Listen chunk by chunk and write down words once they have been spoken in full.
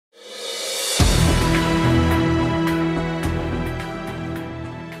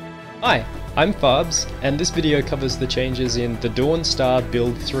Hi, I'm Farbs, and this video covers the changes in the Dawn Star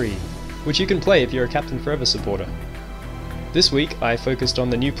Build 3, which you can play if you're a Captain Forever supporter. This week I focused on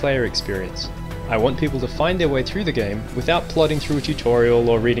the new player experience. I want people to find their way through the game without plodding through a tutorial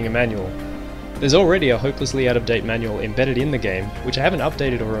or reading a manual. There's already a hopelessly out-of-date manual embedded in the game, which I haven't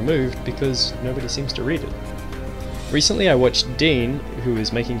updated or removed because nobody seems to read it. Recently I watched Dean, who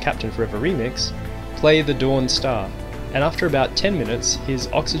is making Captain Forever Remix, play the Dawn Star, and after about 10 minutes his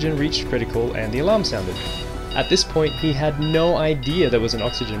oxygen reached critical and the alarm sounded. At this point he had no idea there was an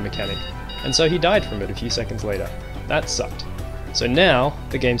oxygen mechanic, and so he died from it a few seconds later. That sucked. So now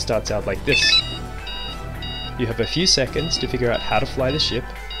the game starts out like this. You have a few seconds to figure out how to fly the ship,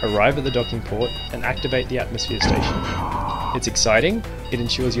 arrive at the docking port, and activate the atmosphere station. It's exciting, it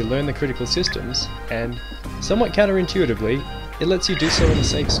ensures you learn the critical systems, and, somewhat counterintuitively, it lets you do so in a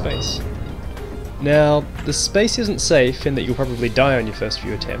safe space. Now, the space isn't safe in that you'll probably die on your first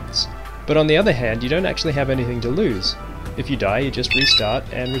few attempts, but on the other hand you don't actually have anything to lose. If you die you just restart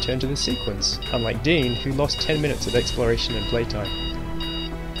and return to the sequence, unlike Dean who lost 10 minutes of exploration and playtime.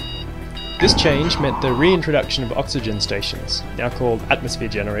 This change meant the reintroduction of oxygen stations, now called atmosphere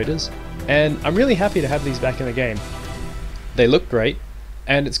generators, and I'm really happy to have these back in the game. They look great,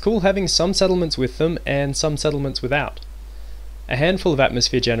 and it's cool having some settlements with them and some settlements without. A handful of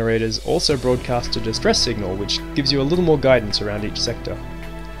atmosphere generators also broadcast a distress signal which gives you a little more guidance around each sector.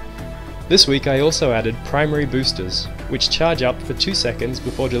 This week I also added primary boosters, which charge up for 2 seconds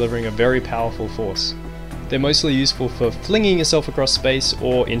before delivering a very powerful force. They're mostly useful for flinging yourself across space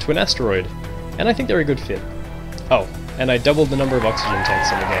or into an asteroid, and I think they're a good fit. Oh, and I doubled the number of oxygen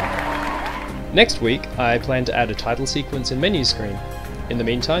tanks in the game. Next week I plan to add a title sequence and menu screen. In the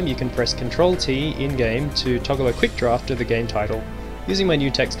meantime, you can press Ctrl-T in-game to toggle a quick draft of the game title using my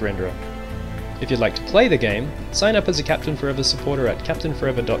new text renderer. If you'd like to play the game, sign up as a Captain Forever supporter at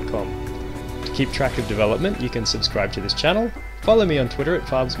captainforever.com. To keep track of development, you can subscribe to this channel, follow me on Twitter at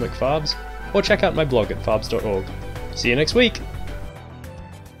FarbsMcFarbs, or check out my blog at farbs.org. See you next week!